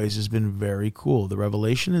lot of ways has been very cool. The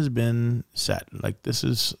revelation has been set. Like, this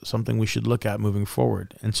is something we should look at moving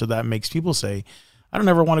forward. And so that makes people say, I don't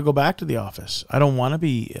ever want to go back to the office. I don't want to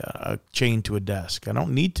be chained to a desk. I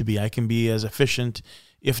don't need to be. I can be as efficient,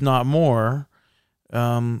 if not more,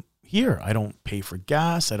 here. I don't pay for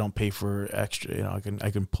gas. I don't pay for extra.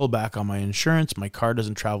 I can pull back on my insurance. My car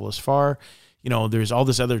doesn't travel as far. There's all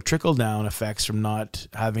this other trickle down effects from not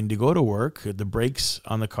having to go to work. The brakes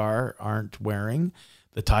on the car aren't wearing.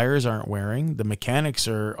 The tires aren't wearing. The mechanics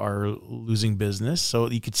are losing business. So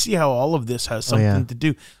you could see how all of this has something to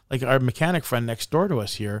do. Like, our mechanic friend next door to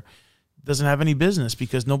us here doesn't have any business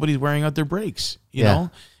because nobody's wearing out their brakes, you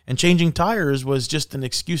know? And changing tires was just an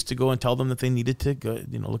excuse to go and tell them that they needed to go,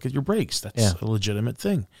 look at your brakes. That's a legitimate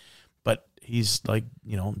thing. But he's like,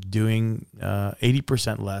 doing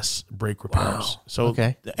 80% less brake repairs. Wow. So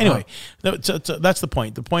anyway, so that's the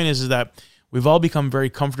point. The point is that we've all become very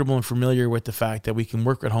comfortable and familiar with the fact that we can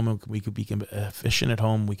work at home and we could be efficient at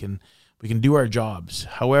home. We can do our jobs.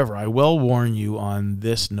 However, I will warn you on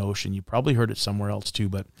this notion. You probably heard it somewhere else too,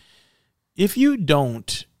 but if you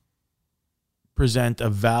don't present a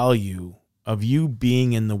value of you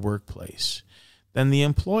being in the workplace, then the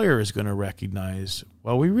employer is going to recognize,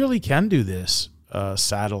 well, we really can do this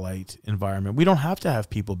satellite environment. We don't have to have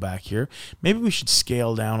people back here. Maybe we should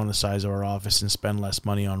scale down on the size of our office and spend less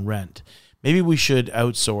money on rent. Maybe we should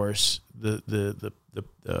outsource the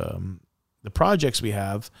projects we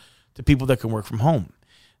have to people that can work from home.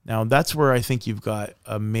 Now, that's where I think you've got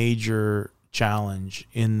a major challenge,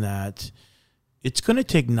 in that it's going to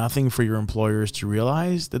take nothing for your employers to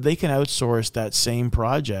realize that they can outsource that same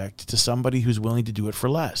project to somebody who's willing to do it for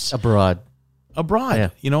less. Abroad.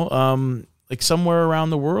 Like somewhere around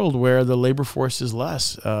the world where the labor force is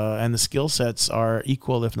less and the skill sets are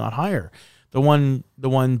equal, if not higher. The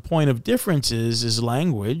one point of difference is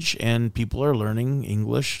language, and people are learning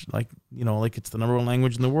English like it's the number one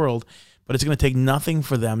language in the world, but it's going to take nothing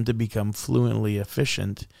for them to become fluently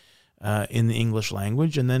efficient in the English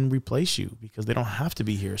language and then replace you, because they don't have to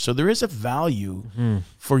be here. So there is a value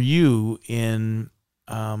for you in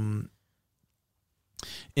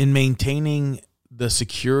maintaining the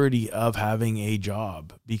security of having a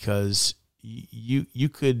job, because you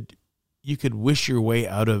could wish your way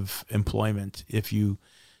out of employment if you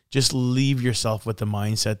just leave yourself with the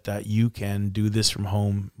mindset that you can do this from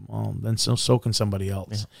home. Well, then so can somebody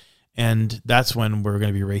else. Yeah. And that's when we're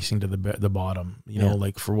going to be racing to the bottom,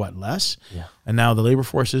 like for what, less? Yeah. And now the labor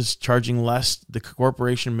force is charging less. The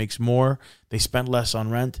corporation makes more. They spent less on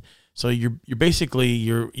rent. So you're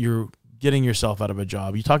getting yourself out of a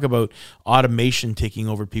job. You talk about automation taking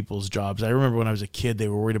over people's jobs. I remember when I was a kid, they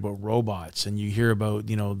were worried about robots, and you hear about,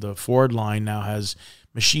 the Ford line now has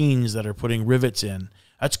machines that are putting rivets in.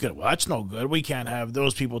 That's good. Well, that's no good. We can't have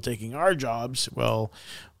those people taking our jobs. Well,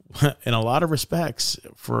 in a lot of respects,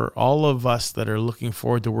 for all of us that are looking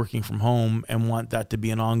forward to working from home and want that to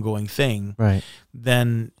be an ongoing thing, right,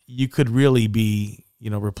 then you could really be,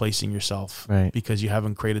 replacing yourself, right, because you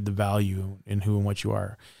haven't created the value in who and what you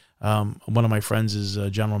are. One of my friends is a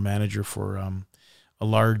general manager for a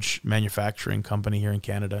large manufacturing company here in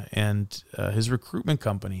Canada, and his recruitment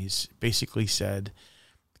companies basically said,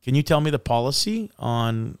 can you tell me the policy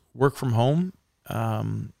on work from home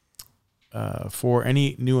for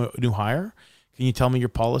any new hire? Can you tell me your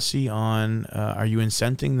policy on are you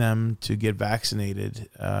incenting them to get vaccinated?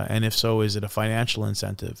 And if so, is it a financial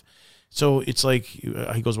incentive? So it's like,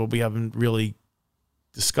 he goes, well, we haven't really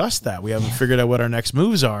discussed that. We haven't figured out what our next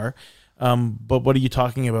moves are. But what are you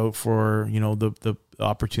talking about for, the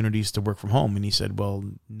opportunities to work from home? And he said, well,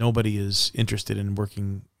 nobody is interested in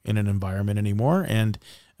working in an environment anymore. And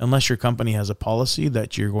unless your company has a policy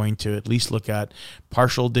that you're going to at least look at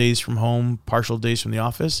partial days from home, partial days from the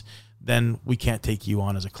office, then we can't take you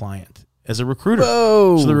on as a client, as a recruiter.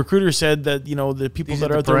 Whoa. So the recruiter said that, the people These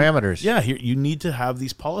that are are the parameters. there, you need to have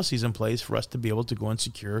these policies in place for us to be able to go and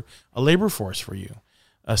secure a labor force for you,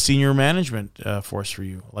 a senior management force for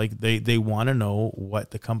you. Like they want to know what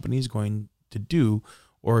the company is going to do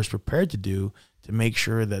or is prepared to do to make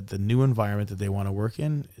sure that the new environment that they want to work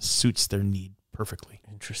in suits their need perfectly.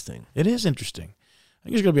 Interesting. It is interesting. I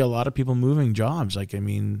think there's going to be a lot of people moving jobs. Like, I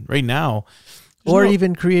mean, right now. Or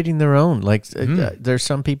even creating their own. Like, there's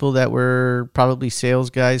some people that were probably sales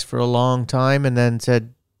guys for a long time and then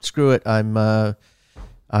said, screw it. I'm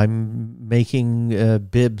making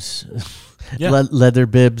bibs, Yeah. leather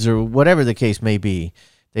bibs, or whatever the case may be.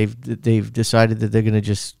 They've decided that they're going to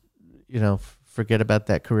just, forget about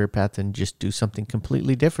that career path and just do something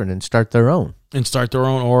completely different and start their own.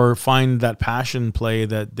 Or find that passion play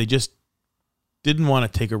that they just didn't want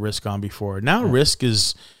to take a risk on before. Now risk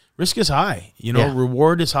is high,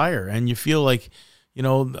 reward is higher, and you feel like,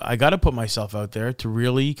 I got to put myself out there to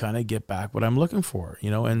really kind of get back what I'm looking for,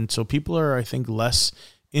 and so people are, I think, less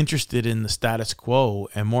interested in the status quo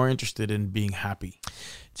and more interested in being happy.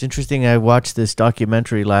 It's interesting. I watched this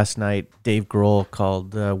documentary last night, Dave Grohl,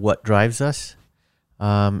 called What Drives Us.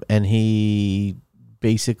 And he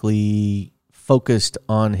basically focused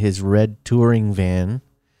on his red touring van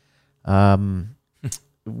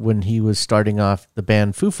when he was starting off the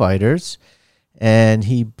band Foo Fighters. And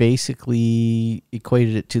he basically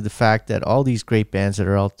equated it to the fact that all these great bands that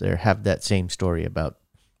are out there have that same story about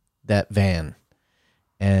that van.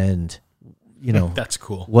 And, that's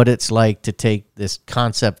cool. What it's like to take this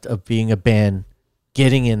concept of being a band,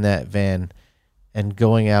 getting in that van, and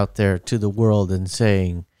going out there to the world and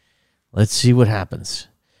saying, let's see what happens.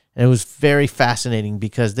 And it was very fascinating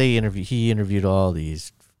because he interviewed all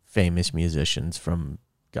these famous musicians, from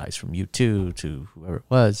guys from U2 to whoever it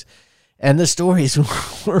was. And the stories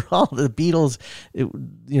were all the Beatles,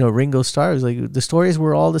 Ringo Starr was like, the stories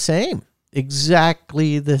were all the same,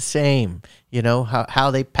 exactly the same.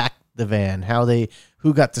 How they packed the van,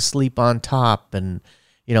 who got to sleep on top, and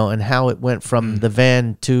and how it went from the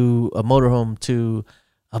van to a motorhome to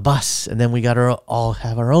a bus, and then we got to all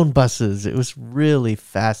have our own buses. It was really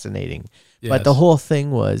fascinating. Yes. But the whole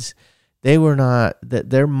thing was, they were not,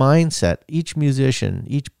 that their mindset, each musician,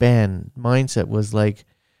 each band mindset was like,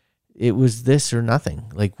 it was this or nothing.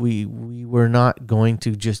 Like we were not going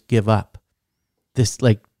to just give up.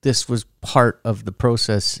 This was part of the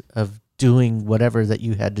process of doing whatever that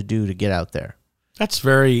you had to do to get out there. That's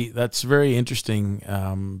very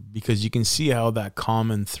interesting, because you can see how that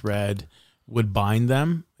common thread would bind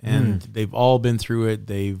them, and they've all been through it.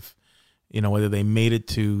 They've, whether they made it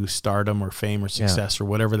to stardom or fame or success or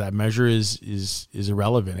whatever that measure is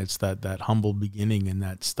irrelevant. It's that humble beginning and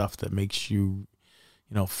that stuff that makes you,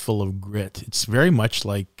 full of grit. It's very much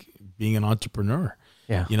like being an entrepreneur.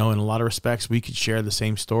 Yeah. In a lot of respects, we could share the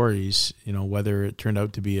same stories, whether it turned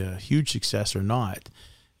out to be a huge success or not.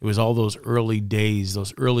 It was all those early days,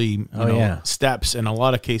 those early steps, and a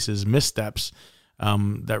lot of cases missteps,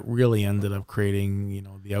 that really ended up creating,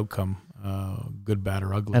 the outcome, good, bad,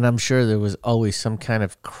 or ugly. And I'm sure there was always some kind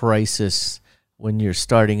of crisis when you're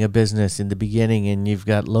starting a business in the beginning and you've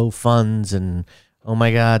got low funds and, oh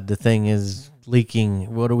my God, the thing is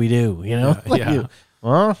leaking. What do we do?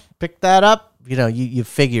 Pick that up. You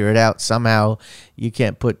figure it out somehow. You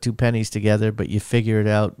can't put two pennies together, but you figure it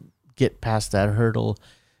out, get past that hurdle.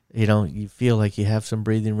 You feel like you have some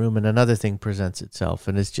breathing room, and another thing presents itself,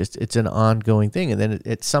 and it's an ongoing thing. And then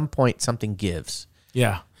at some point, something gives.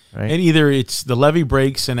 Yeah. Right. And either it's the levee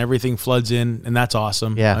breaks and everything floods in, and that's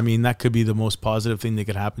awesome. Yeah. I mean, that could be the most positive thing that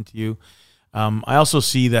could happen to you. I also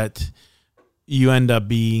see that you end up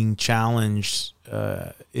being challenged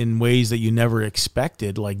in ways that you never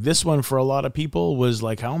expected. Like this one, for a lot of people, was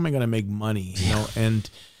like, how am I going to make money? And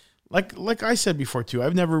like I said before too,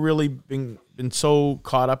 I've never really been so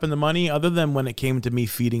caught up in the money, other than when it came to me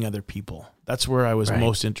feeding other people. That's where I was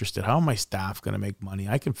most interested. How are my staff going to make money?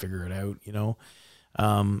 I can figure it out.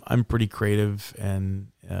 I'm pretty creative and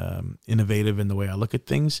innovative in the way I look at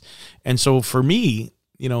things. And so for me,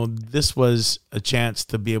 this was a chance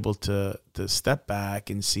to be able to step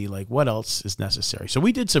back and see like what else is necessary. So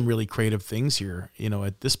we did some really creative things here,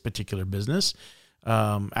 at this particular business,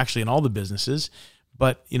 actually in all the businesses.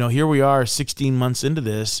 But, here we are 16 months into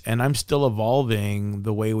this, and I'm still evolving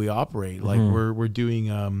the way we operate. Like we're doing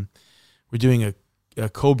a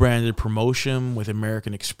co-branded promotion with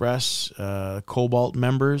American Express. Cobalt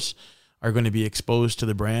members are going to be exposed to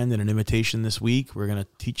the brand in an invitation this week. We're going to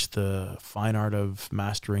teach the fine art of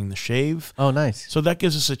mastering the shave. Oh, nice. So that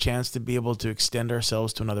gives us a chance to be able to extend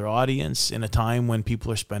ourselves to another audience in a time when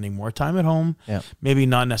people are spending more time at home. Yeah. Maybe Maybe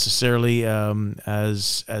not necessarily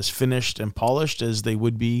as finished and polished as they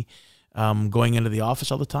would be going into the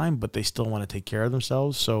office all the time, but they still want to take care of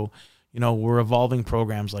themselves. So, we're evolving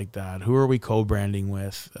programs like that. Who are we co-branding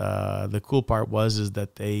with? The cool part is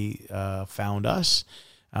that they found us.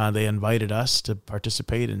 They invited us to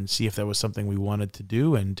participate and see if that was something we wanted to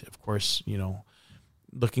do. And of course,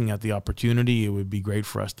 looking at the opportunity, it would be great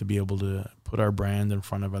for us to be able to put our brand in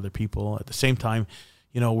front of other people. At the same time,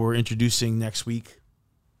 we're introducing next week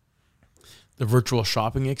the virtual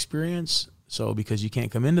shopping experience. So because you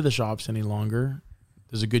can't come into the shops any longer,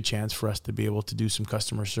 there's a good chance for us to be able to do some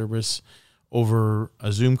customer service over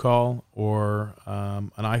a Zoom call or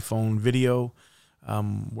an iPhone video,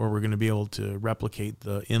 where we're going to be able to replicate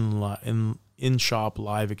the in-shop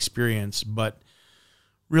live experience, but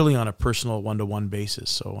really on a personal one-to-one basis.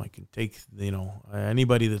 So I can take,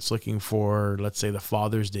 anybody that's looking for, let's say, the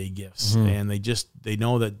Father's Day gifts, and they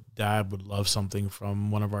know that Dad would love something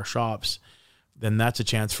from one of our shops, then that's a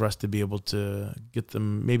chance for us to be able to get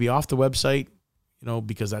them maybe off the website,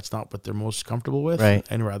 because that's not what they're most comfortable with, right,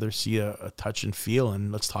 and rather see a touch and feel,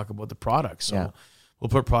 and let's talk about the product. So we'll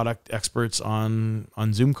put product experts on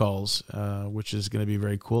Zoom calls, which is going to be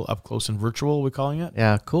very cool, up close and virtual, we're calling it.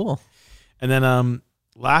 Yeah, cool. And then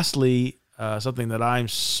lastly, something that I'm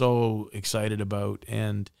so excited about,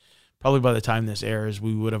 and probably by the time this airs,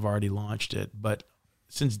 we would have already launched it, but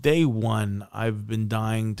since day one, I've been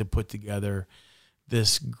dying to put together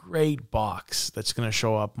this great box that's going to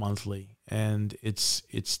show up monthly. And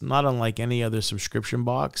it's not unlike any other subscription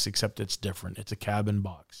box, except it's different. It's a cabin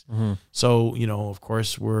box. So, of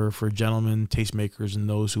course, we're for gentlemen, tastemakers, and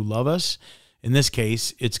those who love us. In this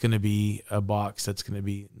case, it's going to be a box that's going to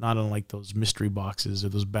be not unlike those mystery boxes or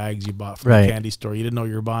those bags you bought from the candy store. You didn't know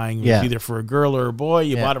you were buying. It was either for a girl or a boy.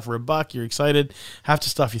 You bought it for $1. You're excited. Half the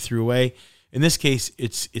stuff you threw away. In this case,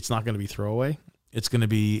 it's not going to be throwaway. It's going to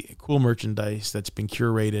be cool merchandise that's been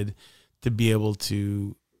curated to be able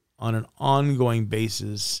to, on an ongoing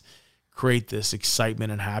basis, create this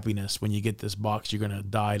excitement and happiness. When you get this box, you're going to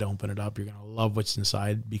die to open it up. You're going to love what's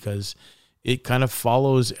inside, because it kind of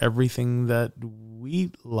follows everything that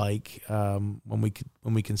we like when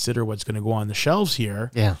we consider what's going to go on the shelves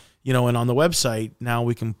here. Yeah. And on the website, now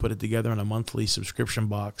we can put it together in a monthly subscription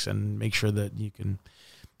box and make sure that you can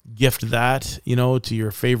gift that, to your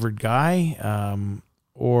favorite guy,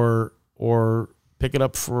 or pick it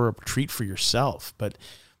up for a treat for yourself. But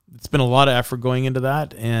it's been a lot of effort going into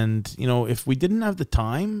that. And, if we didn't have the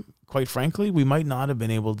time, quite frankly, we might not have been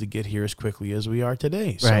able to get here as quickly as we are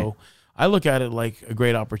today. Right. So I look at it like a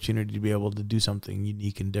great opportunity to be able to do something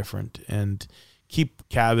unique and different, and keep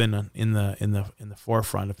cabin in the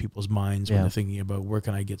forefront of people's minds when they're thinking about where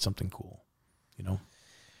can I get something cool,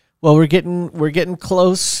 Well, we're getting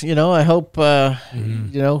close. I hope. Like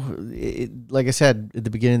I said at the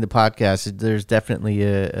beginning of the podcast, there's definitely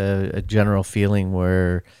a general feeling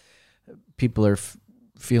where people are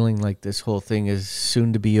feeling like this whole thing is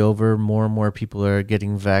soon to be over. More and more people are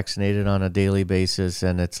getting vaccinated on a daily basis,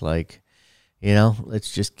 and it's like,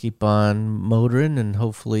 let's just keep on motoring, and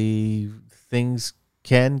hopefully things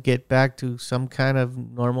can get back to some kind of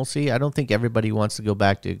normalcy. I don't think everybody wants to go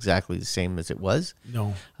back to exactly the same as it was.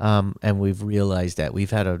 No. And we've realized that we've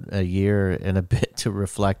had a year and a bit to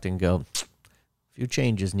reflect and go, a few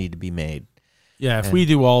changes need to be made. Yeah, if we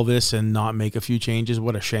do all this and not make a few changes,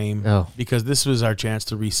 what a shame. Oh. Because this was our chance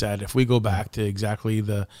to reset. If we go back to exactly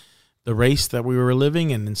the race that we were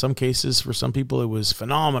living, and in some cases, for some people, it was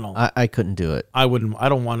phenomenal. I couldn't do it. I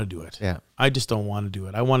don't want to do it. Yeah. I just don't want to do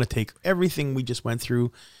it. I want to take everything we just went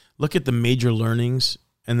through, look at the major learnings,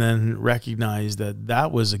 and then recognize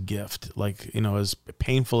that was a gift. Like, as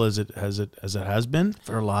painful as it has been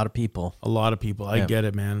For a lot of people. I get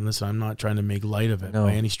it, man. Listen, I'm not trying to make light of it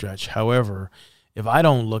by any stretch. However, if I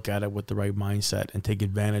don't look at it with the right mindset and take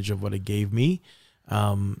advantage of what it gave me,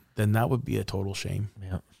 then that would be a total shame.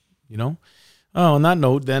 Yeah. On that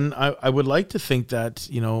note, then I would like to think that,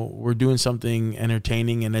 we're doing something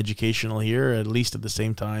entertaining and educational here, at least at the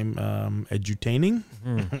same time, edutaining.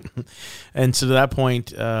 And so to that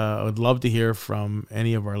point, I would love to hear from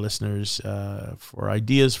any of our listeners for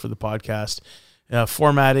ideas for the podcast,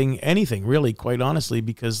 formatting, anything really, quite honestly,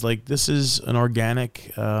 because this is an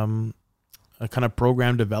organic a kind of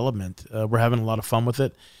program development. We're having a lot of fun with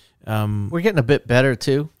it. We're getting a bit better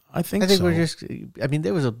too. I think so. we're just,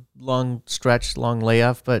 there was a long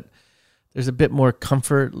layoff, but there's a bit more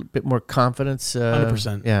comfort, a bit more confidence.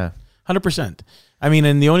 100%. Yeah. 100%.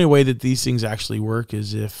 And the only way that these things actually work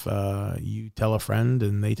is if you tell a friend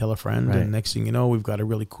and they tell a friend, right. And next thing you know, we've got a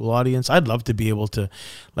really cool audience. I'd love to be able to,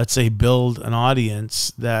 let's say, build an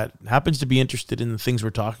audience that happens to be interested in the things we're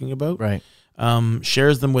talking about. Right.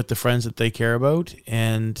 Shares them with the friends that they care about,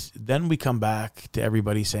 and then we come back to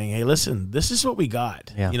everybody saying, hey, listen, this is what we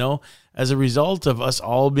got. Yeah. As a result of us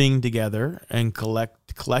all being together and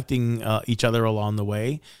collecting each other along the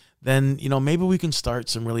way, then, maybe we can start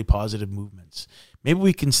some really positive movements. Maybe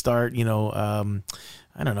we can start, a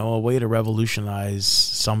way to revolutionize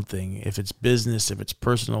something. If it's business, if it's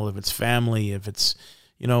personal, if it's family, if it's,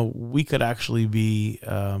 we could actually be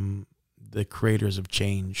the creators of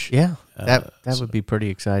change. Yeah, that would be pretty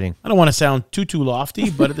exciting. I don't want to sound too lofty,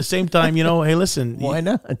 but at the same time, hey, listen. Why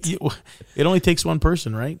not? It only takes one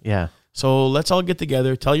person, right? Yeah. So let's all get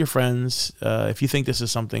together. Tell your friends. If you think this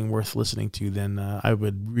is something worth listening to, then I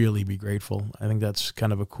would really be grateful. I think that's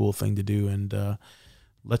kind of a cool thing to do, and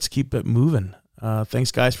let's keep it moving.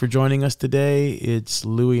 Thanks, guys, for joining us today. It's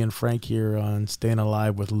Louie and Frank here on Staying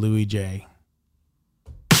Alive with Louie J.